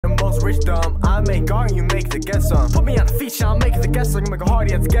rich dumb. I make art, you make the guess song. Put me on a feature, I'll make the guess song. Make a hard,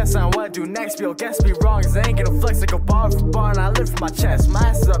 you have to guess on what I do next. But you'll guess me wrong, cause I ain't gonna flex like a bar for bar. And I live for my chest, my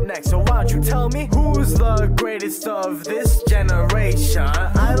ass is up next. So why don't you tell me who's the greatest of this generation?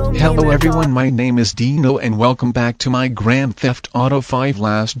 Hello everyone, my name is Dino and welcome back to my Grand Theft Auto 5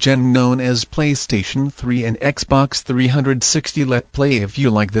 last gen known as PlayStation 3 and Xbox 360 Let's Play. If you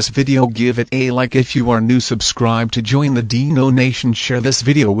like this video, give it a like. If you are new, subscribe to join the Dino Nation. Share this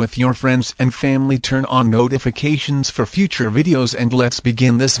video with your friends and family. Turn on notifications for future videos and let's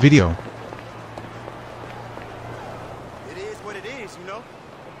begin this video. It is what it is, you know?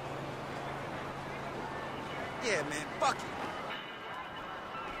 Yeah, man, fuck it.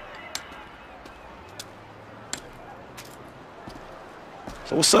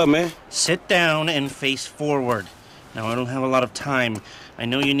 So what's up, man? Sit down and face forward. Now, I don't have a lot of time. I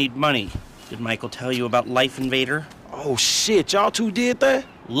know you need money. Did Michael tell you about Life Invader? Oh, shit, y'all two did that?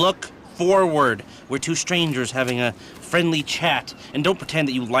 Look forward. We're two strangers having a friendly chat. And don't pretend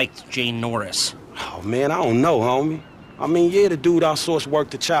that you liked Jane Norris. Oh, man, I don't know, homie. I mean, yeah, the dude outsourced work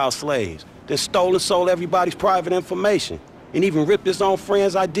to child slaves, then stole and sold everybody's private information, and even ripped his own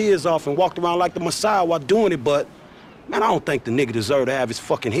friends' ideas off and walked around like the Messiah while doing it, but, man, I don't think the nigga deserved to have his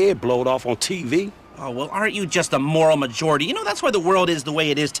fucking head blowed off on TV. Oh, well, aren't you just a moral majority? You know, that's why the world is the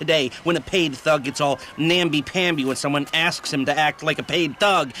way it is today, when a paid thug gets all namby-pamby when someone asks him to act like a paid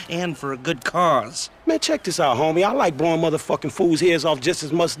thug, and for a good cause. Man, check this out, homie. I like blowing motherfucking fools' heads off just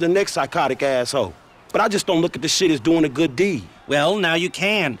as much as the next psychotic asshole. But I just don't look at this shit as doing a good deed. Well, now you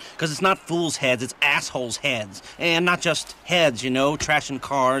can, because it's not fools' heads, it's assholes' heads. And not just heads, you know, trashing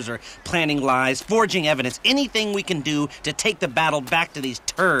cars or planning lies, forging evidence, anything we can do to take the battle back to these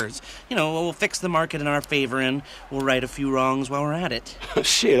turds. You know, we'll fix the market in our favor and we'll right a few wrongs while we're at it.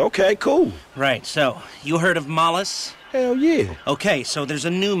 Shit, okay, cool. Right, so, you heard of Mollis? Hell yeah. Okay, so there's a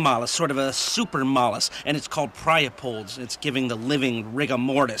new mollusk, sort of a super mollusk, and it's called Priapods. It's giving the living rigor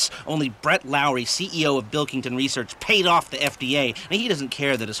mortis. Only Brett Lowry, CEO of Bilkington Research, paid off the FDA, and he doesn't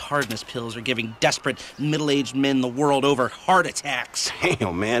care that his hardness pills are giving desperate middle-aged men the world over heart attacks.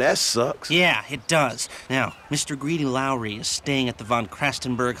 Damn, man, that sucks. Yeah, it does. Now, Mr. Greedy Lowry is staying at the Von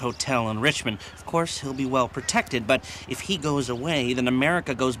Krastenberg Hotel in Richmond. Of course, he'll be well protected, but if he goes away, then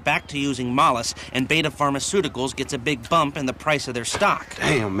America goes back to using mollusks, and Beta Pharmaceuticals gets a big bump in the price of their stock.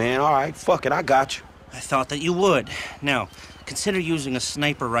 Damn, man, all right, fuck it, I got you. I thought that you would. Now, consider using a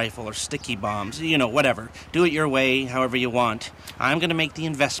sniper rifle or sticky bombs. You know, whatever. Do it your way, however you want. I'm gonna make the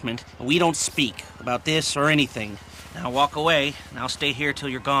investment. We don't speak about this or anything. Now walk away, and I'll stay here till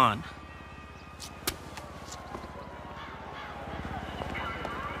you're gone.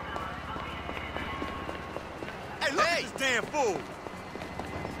 Hey, look at this damn fool!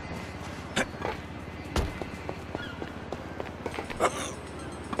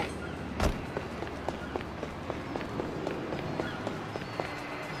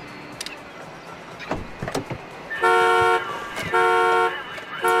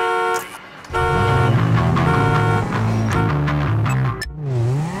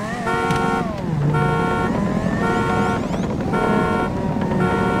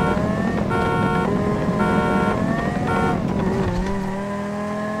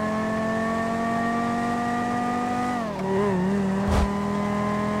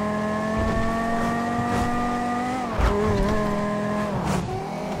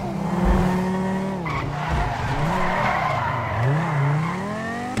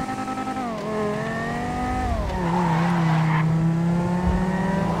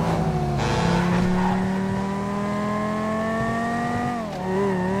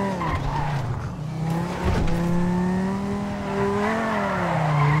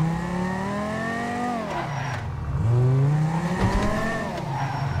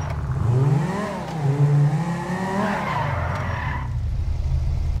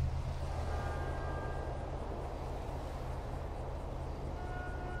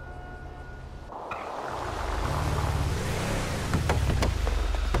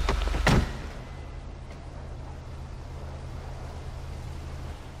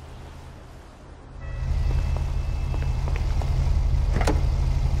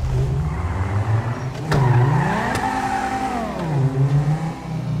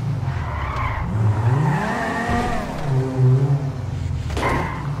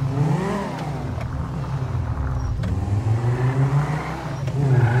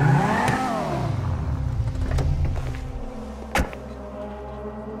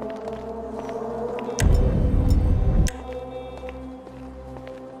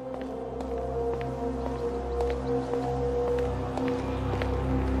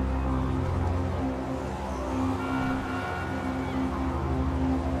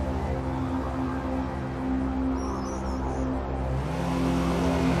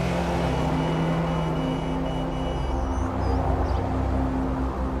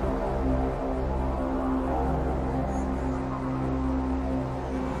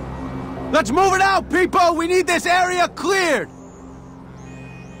 Let's move it out, people! We need this area cleared!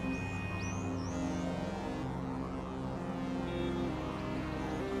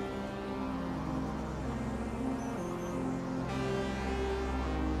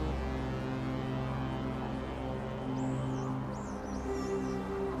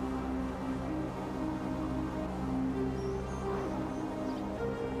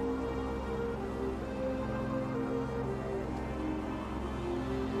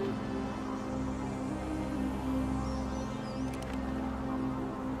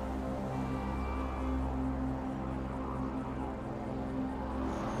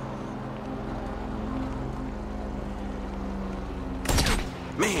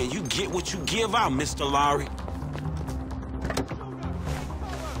 Man, you get what you give out, Mr. Lowry.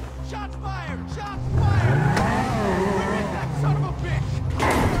 Shots fired! Shots fired! Where is that son of a bitch?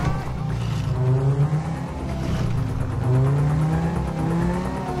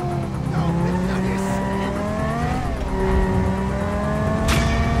 No, it's not his.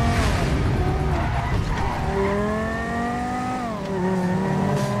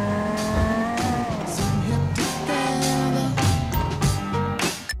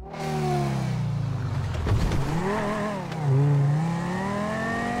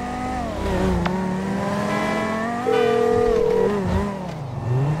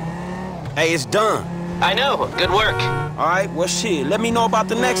 Hey, it's done. I know. Good work. All right, well, shit, let me know about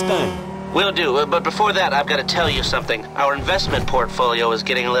the next thing. Will do, but before that, I've got to tell you something. Our investment portfolio is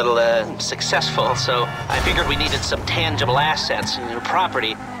getting a little, successful, so I figured we needed some tangible assets,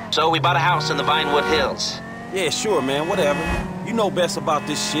 property. So we bought a house in the Vinewood Hills. Yeah, sure, man, whatever. You know best about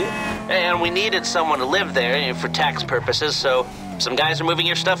this shit. And we needed someone to live there for tax purposes, so some guys are moving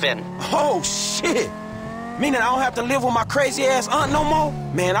your stuff in. Oh, shit. Meaning I don't have to live with my crazy-ass aunt no more?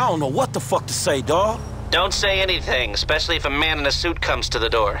 Man, I don't know what the fuck to say, dawg. Don't say anything, especially if a man in a suit comes to the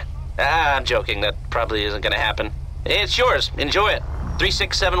door. I'm joking. That probably isn't gonna happen. It's yours. Enjoy it.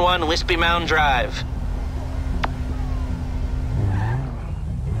 3671 Wispy Mound Drive.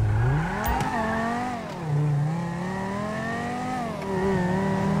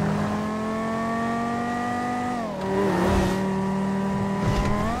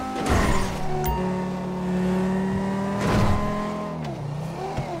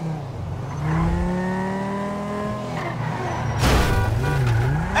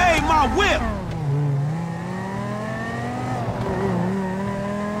 My whip!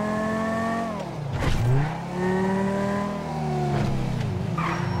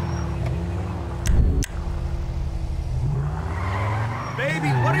 Baby,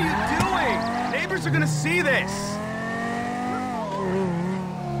 what are you doing? Neighbors are gonna see this.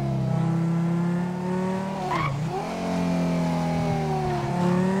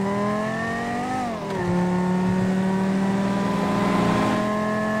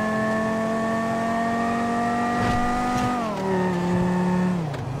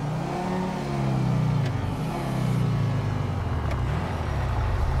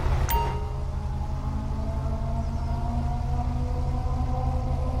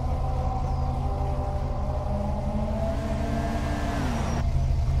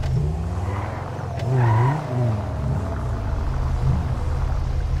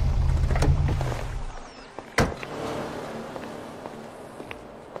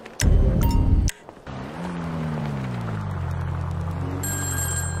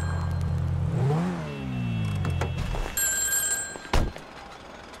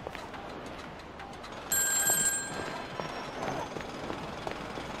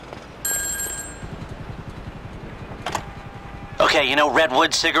 Okay, you know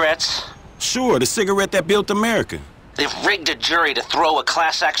Redwood cigarettes? Sure, the cigarette that built America. They've rigged a jury to throw a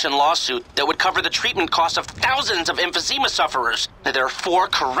class-action lawsuit that would cover the treatment costs of thousands of emphysema sufferers. There are 4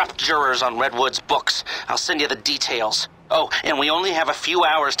 corrupt jurors on Redwood's books. I'll send you the details. Oh, and we only have a few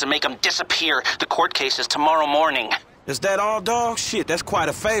hours to make them disappear. The court case is tomorrow morning. Is that all, dog? Shit, that's quite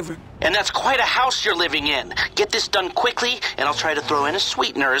a favor. And that's quite a house you're living in. Get this done quickly, and I'll try to throw in a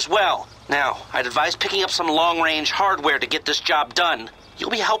sweetener as well. Now, I'd advise picking up some long-range hardware to get this job done. You'll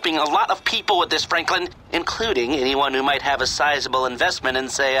be helping a lot of people with this, Franklin, including anyone who might have a sizable investment in,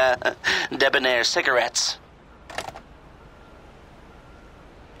 say, debonair cigarettes.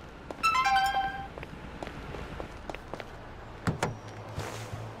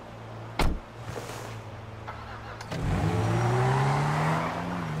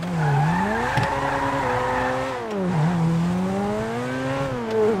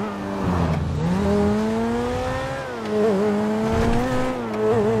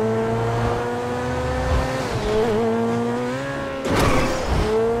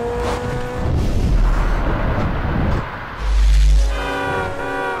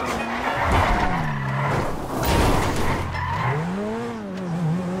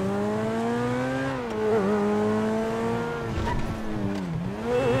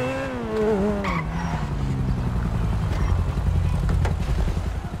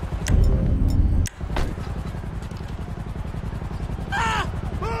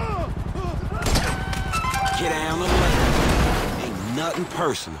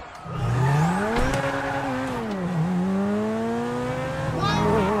 personal.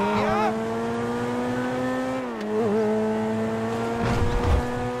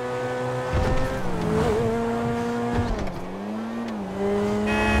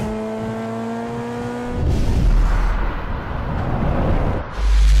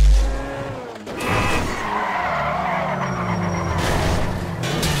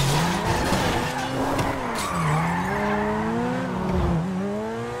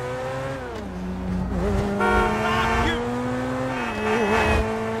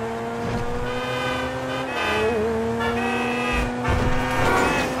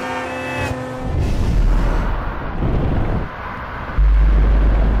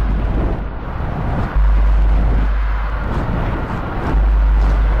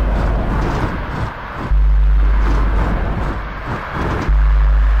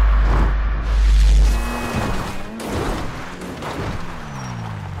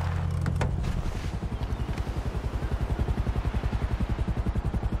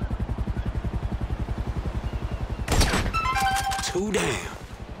 Too damn.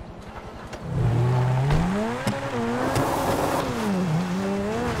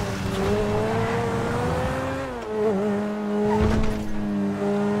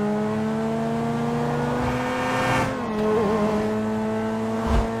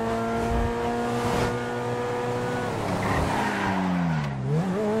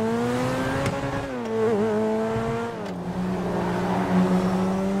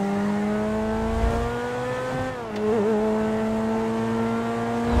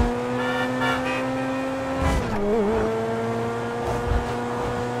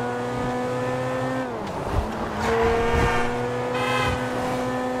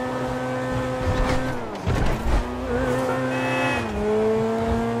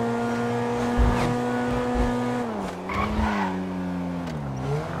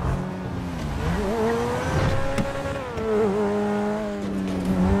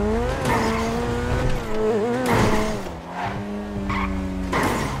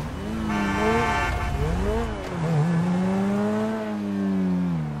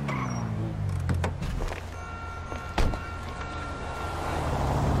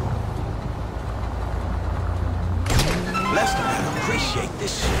 Lester better appreciate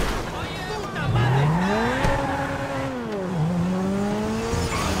this shit.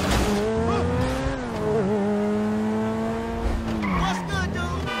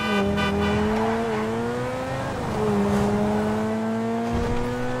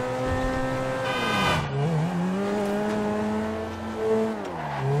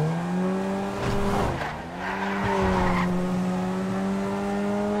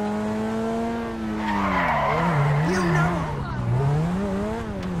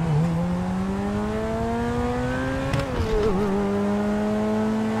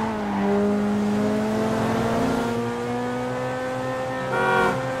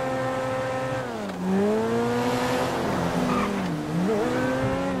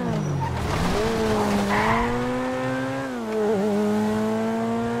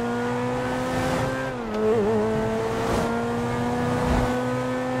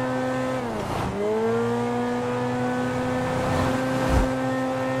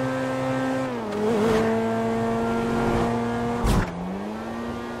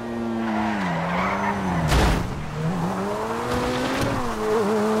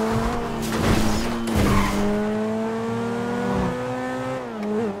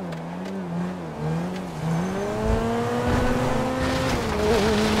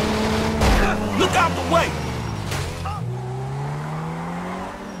 Look out the way!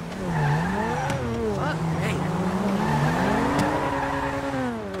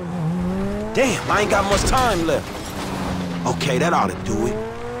 Damn, I ain't got much time left. Okay, that ought to do it.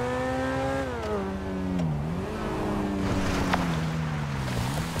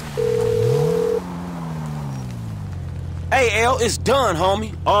 Hey, L, it's done,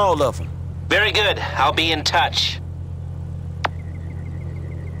 homie. All of them. Very good. I'll be in touch.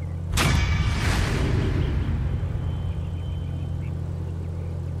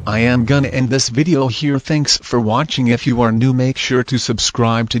 I am gonna end this video here. Thanks for watching. If you are new, make sure to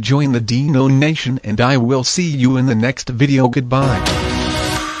subscribe to join the Dino Nation, and I will see you in the next video. Goodbye.